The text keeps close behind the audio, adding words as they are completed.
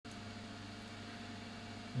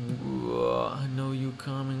I know you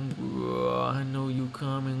coming. I know you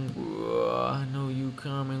coming. I know you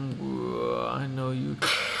coming. I know you.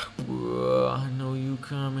 I know you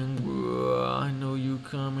coming. I know you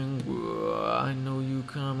coming. I know you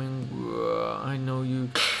coming. I know you.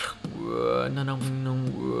 No no no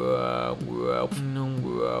no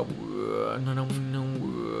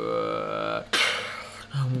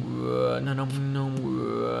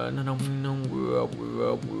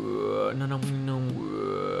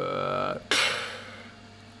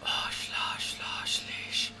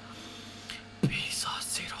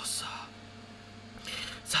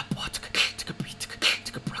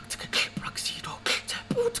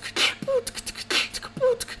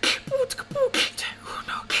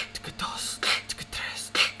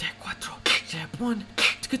one,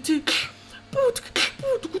 two.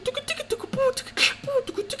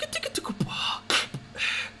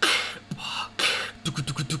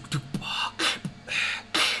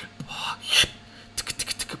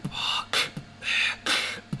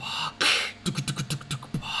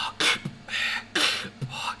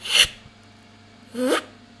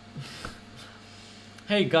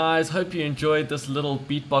 Hey guys, hope you enjoyed this little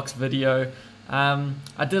beatbox video.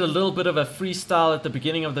 I did a little bit of a freestyle at the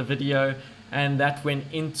beginning of the video, and that went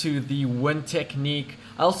into the wind technique.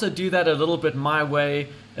 I also do that a little bit my way.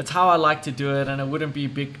 It's how I like to do it, and it wouldn't be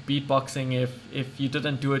big beatboxing if you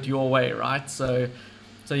didn't do it your way, right? So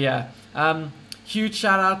yeah. Huge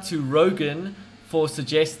shout out to Rogan for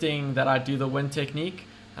suggesting that I do the wind technique.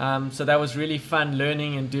 So that was really fun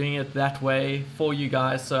learning and doing it that way for you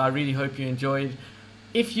guys. So I really hope you enjoyed.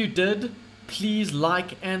 If you did, please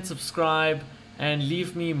like and subscribe and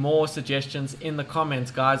leave me more suggestions in the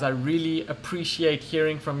comments, guys. I really appreciate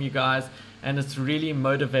hearing from you guys, and it's really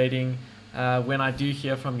motivating when I do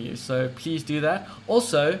hear from you. So please do that.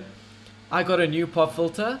 Also, I got a new pop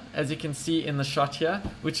filter, as you can see in the shot here,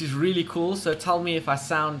 which is really cool. So tell me if I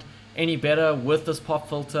sound any better with this pop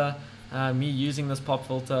filter, me using this pop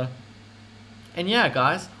filter. And yeah,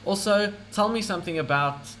 guys, also tell me something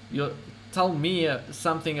about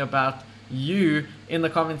you in the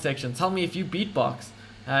comment section. Tell me if you beatbox,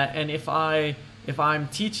 and if I'm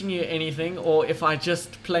teaching you anything, or if I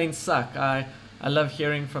just plain suck. I love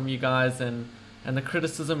hearing from you guys, and the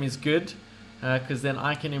criticism is good, because then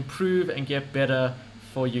I can improve and get better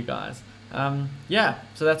for you guys. Yeah,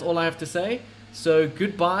 so that's all I have to say. So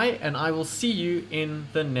goodbye, and I will see you in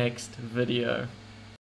the next video.